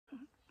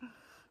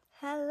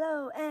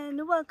Hello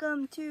and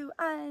welcome to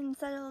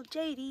Unsettled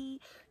JD.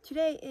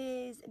 Today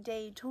is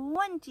day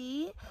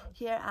 20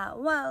 here at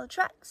Wild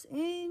Tracks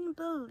in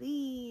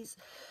Belize.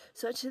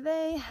 So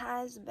today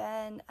has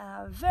been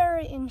a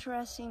very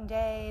interesting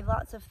day.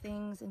 Lots of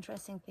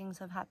interesting things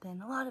have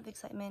happened. A lot of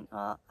excitement,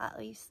 well, at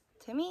least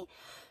to me.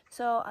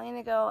 So I'm going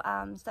to go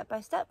step by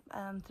step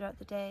throughout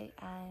the day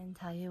and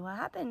tell you what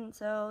happened.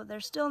 So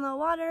there's still no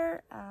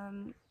water.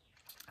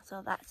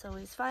 So that's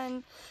always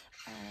fun.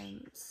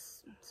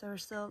 So we're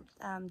still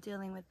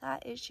dealing with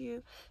that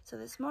issue. So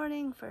this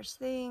morning, first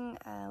thing,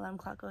 alarm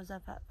clock goes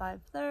up at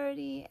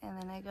 5:30,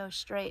 and then I go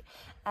straight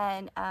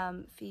and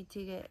feed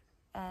Tika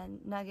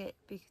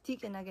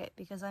Nugget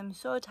because I'm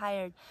so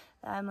tired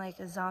that I'm like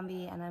a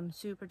zombie and I'm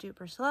super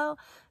duper slow.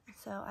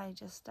 So I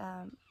just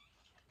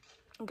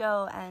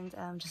go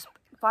and just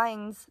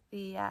finds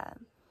the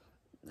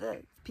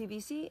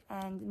PVC,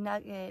 and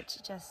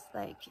Nugget just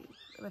like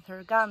with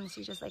her gums,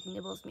 she just like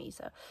nibbles me.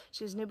 So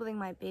she was nibbling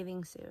my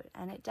bathing suit,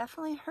 and it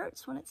definitely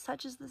hurts when it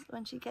touches this,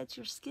 when she gets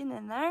your skin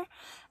in there.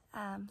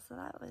 So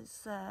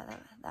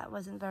that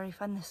wasn't very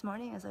fun this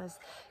morning as I was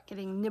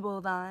getting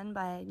nibbled on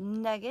by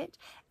Nugget.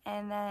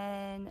 And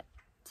then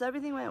so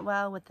everything went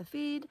well with the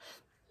feed.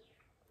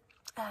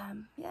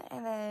 Yeah,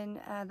 and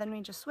then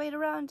we just wait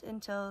around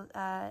until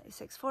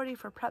 6:40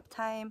 for prep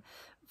time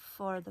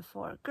for the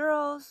 4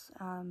 girls.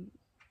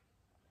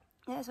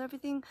 Yeah, so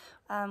everything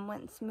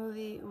went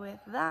smoothly with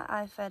that.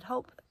 I fed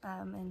Hope,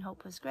 and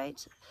Hope was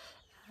great.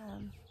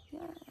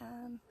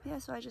 Yeah,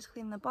 so I just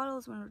cleaned the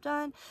bottles when we're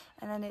done,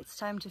 and then it's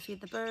time to feed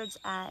the birds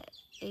at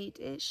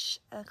 8-ish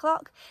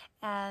o'clock.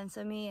 And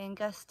so me and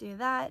Gus do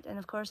that, and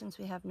of course, since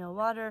we have no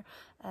water,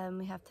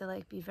 we have to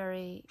like be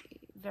very,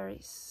 very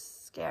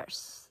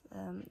scarce,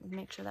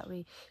 make sure that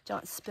we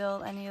don't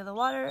spill any of the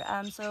water.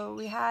 So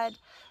we had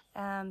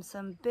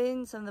some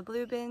of the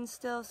blue bins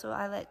still, so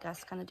I let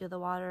Gus kind of do the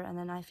water, and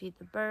then I feed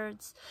the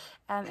birds.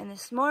 And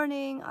this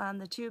morning,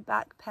 the 2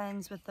 back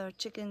pens with the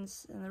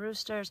chickens and the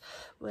roosters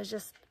was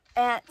just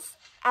ants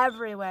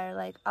everywhere,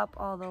 like up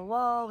all the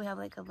wall. We have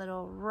like a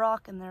little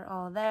rock and they're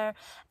all there,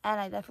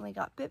 and I definitely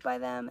got bit by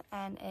them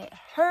and it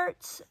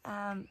hurt.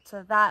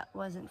 So that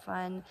wasn't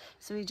fun.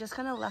 So we just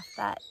kind of left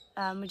that.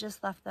 We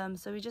just left them.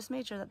 So we just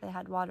made sure that they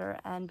had water,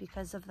 and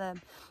because of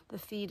the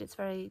feed, it's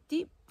very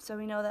deep, so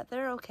we know that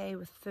they're okay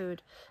with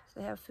food. So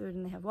they have food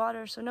and they have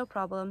water, so no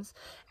problems.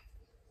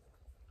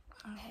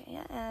 Okay,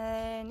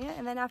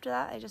 and then after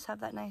that, I just have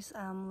that nice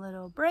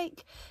little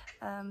break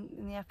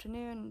in the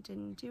afternoon.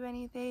 Didn't do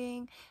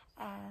anything.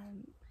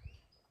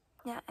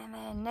 Yeah, and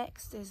then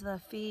next is the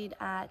feed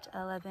at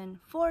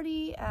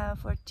 11:40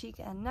 for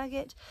Tika and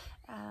Nugget.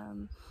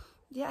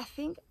 Yeah, I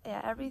think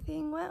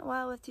everything went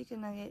well with Tika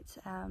and Nugget.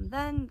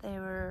 Then they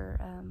were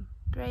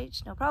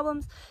great, no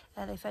problems.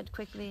 They fed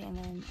quickly, and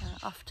then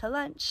off to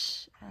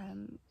lunch.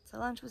 So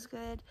lunch was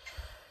good.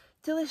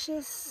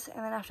 Delicious.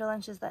 And then after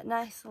lunch is that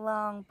nice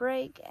long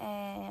break,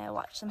 and I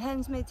watch some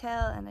Handmaid's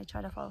Tale and I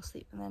try to fall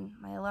asleep, and then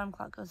my alarm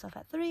clock goes off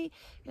at 3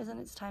 because then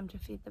it's time to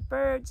feed the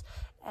birds.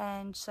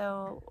 And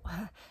so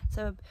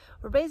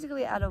we're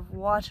basically out of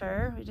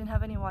water. We didn't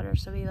have any water,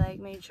 so we like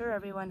made sure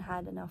everyone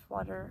had enough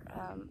water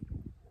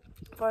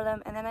for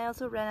them. And then I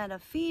also ran out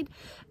of feed,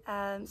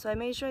 so I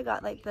made sure I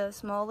got like the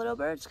small little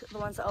birds, the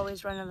ones that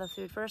always run out of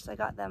food first. I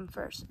got them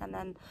first, and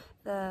then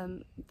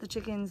the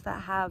chickens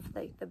that have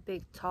like the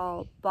big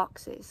tall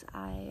boxes,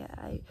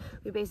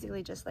 we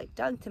basically just like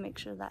dug to make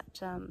sure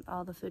that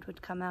all the food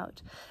would come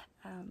out,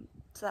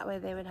 so that way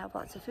they would have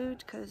lots of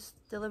food, because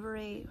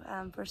delivery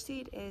for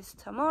seed is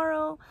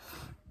tomorrow.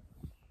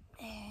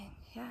 And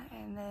yeah,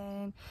 and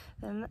then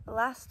the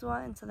last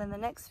one, so then the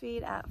next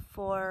feed at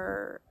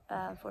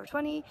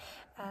 4:20.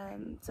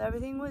 So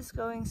everything was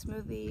going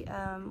smoothly.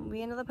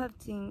 We ended up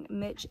having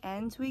Mitch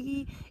and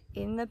Twiggy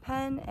in the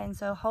pen, and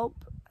so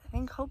I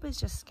think Hope is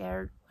just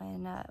scared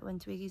when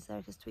Twiggy's there,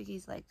 because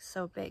Twiggy's like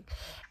so big,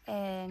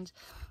 and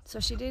so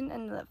she didn't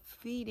end up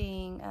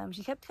feeding.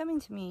 She kept coming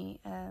to me.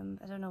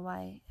 I don't know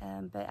why,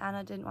 but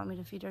Anna didn't want me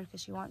to feed her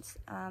because she wants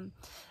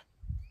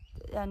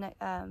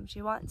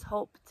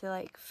Hope to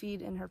like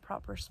feed in her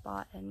proper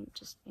spot, and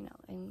just, you know,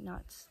 and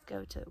not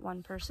go to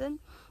one person,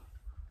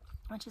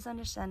 which is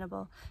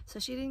understandable. So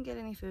she didn't get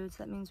any food,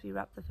 so that means we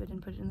wrapped the food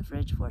and put it in the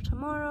fridge for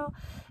tomorrow.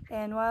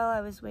 And while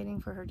I was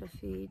waiting for her to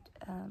feed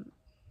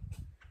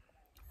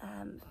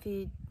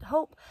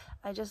Hope,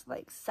 I just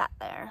like sat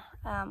there,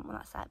 well,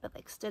 not sat, but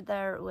like stood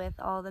there with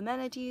all the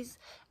manatees.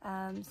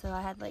 So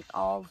I had like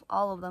all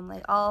of them,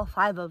 like all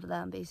 5 of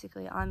them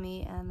basically on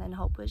me, and then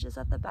Hope was just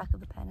at the back of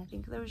the pen. I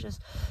think there was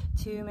just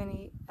too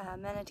many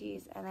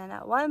manatees. And then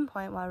at one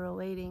point while we were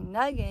waiting,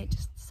 Nugget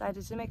just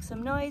decided to make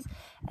some noise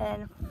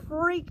and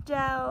freaked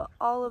out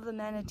all of the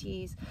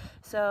manatees.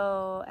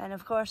 So, and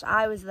of course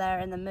I was there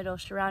in the middle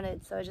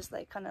surrounded, so I just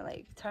like kind of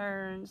like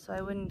turned so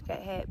I wouldn't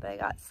get hit, but I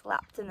got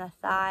slapped in the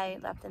thigh,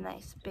 left a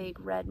nice big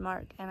red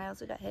mark, and I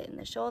also got hit in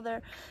the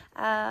shoulder,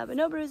 but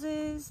no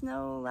bruises,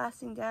 no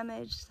lasting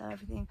damage. So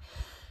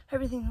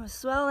everything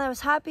was well, and I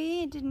was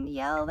happy. Didn't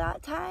yell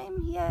that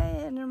time.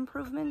 Yay, an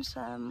improvement.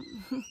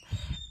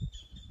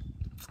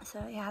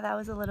 So yeah, that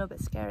was a little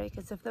bit scary,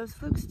 because if those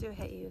flukes do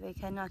hit you, they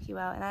can knock you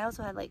out. And I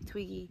also had like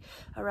Twiggy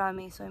around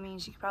me, so I mean,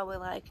 she could probably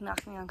like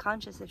knock me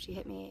unconscious if she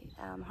hit me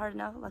hard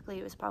enough. Luckily,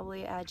 it was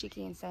probably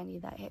Cheeky and Sandy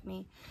that hit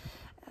me.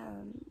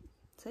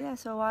 So yeah,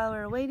 so while we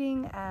were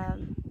waiting,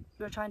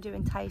 we were trying to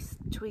entice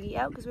Twiggy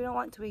out, because we don't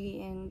want Twiggy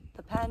in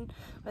the pen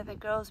with the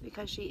girls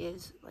because she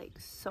is like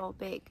so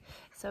big.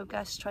 So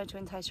Gus tried to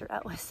entice her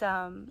out with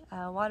some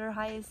water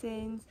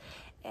hyacinths,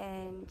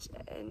 and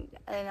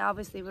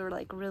obviously we were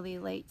like really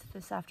late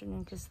this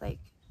afternoon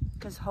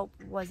because Hope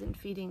wasn't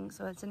feeding,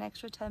 so it's an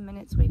extra 10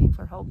 minutes waiting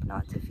for Hope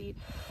not to feed.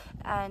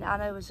 And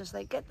Anna was just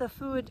like, get the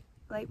food,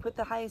 like put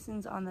the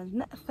hyacinths on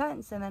the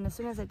fence. And then as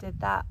soon as I did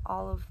that,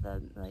 all of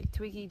the like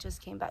Twiggy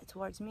just came back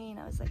towards me, and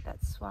I was like,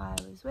 that's why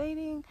I was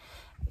waiting,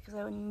 because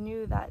I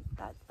knew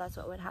that's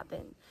what would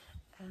happen.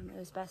 It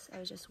was best, I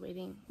was just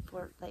waiting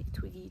for like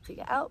Twiggy to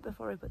get out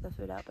before we put the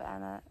food out. But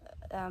Anna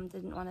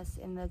didn't want us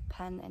in the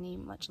pen any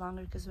much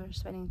longer because we were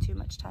spending too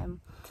much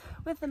time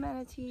with the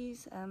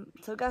manatees.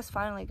 So Gus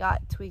finally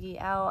got Twiggy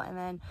out, and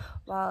then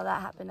while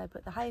that happened, I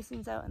put the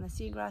hyacinths out and the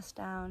seagrass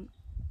down,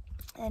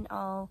 and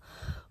all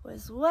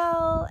was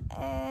well.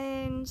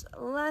 And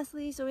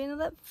lastly, so we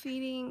ended up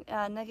feeding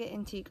Nugget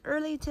and Teak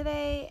early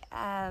today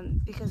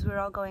because we were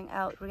all going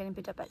out. We're getting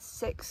picked up at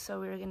 6, so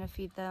we were going to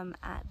feed them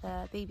at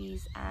the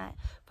babies at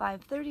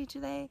 5:30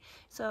 today.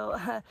 So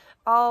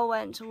all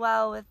went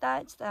well with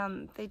that.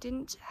 They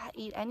didn't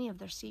eat any of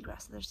their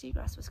seagrass. Their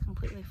seagrass was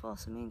completely full,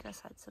 so me and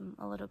Gus had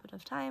a little bit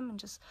of time and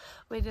just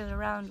waited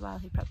around while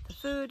he prepped the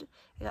food.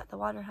 I got the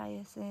water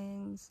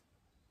hyacinths.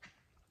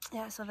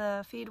 Yeah, so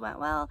the feed went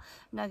well.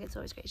 Nugget's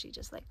always great. She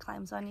just like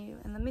climbs on you,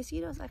 and the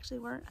mosquitoes actually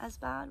weren't as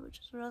bad, which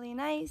was really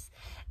nice.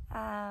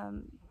 Yeah,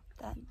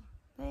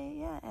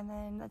 and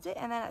then that's it.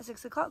 And then at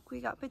 6 o'clock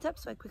we got picked up,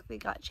 so I quickly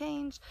got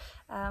changed.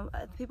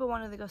 People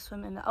wanted to go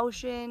swim in the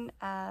ocean.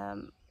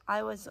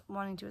 I was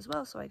wanting to as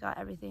well, so I got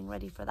everything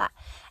ready for that.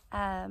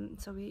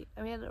 So we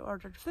had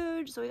ordered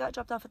food, so we got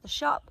dropped off at the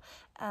shop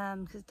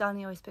because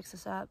Donnie always picks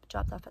us up,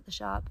 dropped off at the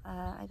shop.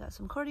 I got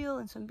some cordial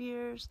and some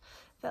beers,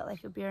 felt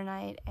like a beer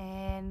night,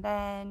 and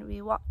then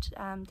we walked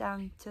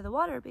down to the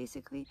water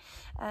basically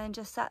and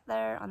just sat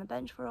there on the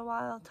bench for a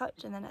while,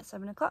 touched, and then at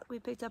 7 o'clock we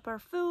picked up our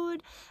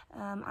food.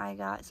 I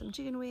got some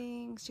chicken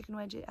wings, chicken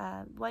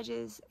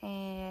wedges,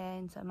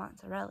 and some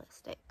mozzarella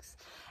sticks.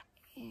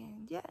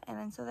 And yeah, and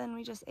then so then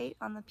we just ate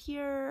on the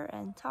pier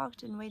and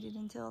talked and waited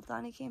until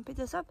Donnie came and picked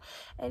us up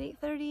at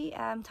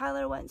 8:30.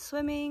 Tyler went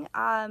swimming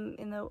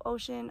in the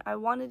ocean. I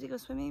wanted to go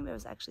swimming, but it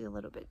was actually a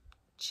little bit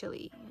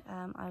chilly.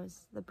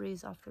 The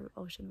breeze off the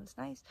ocean was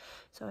nice,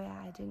 so yeah,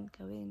 I didn't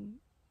go in.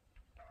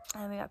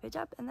 And we got picked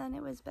up, and then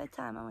it was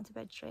bedtime. I went to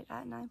bed straight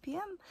at 9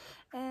 p.m.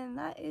 And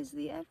that is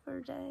the end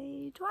for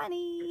day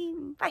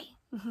 20. Bye!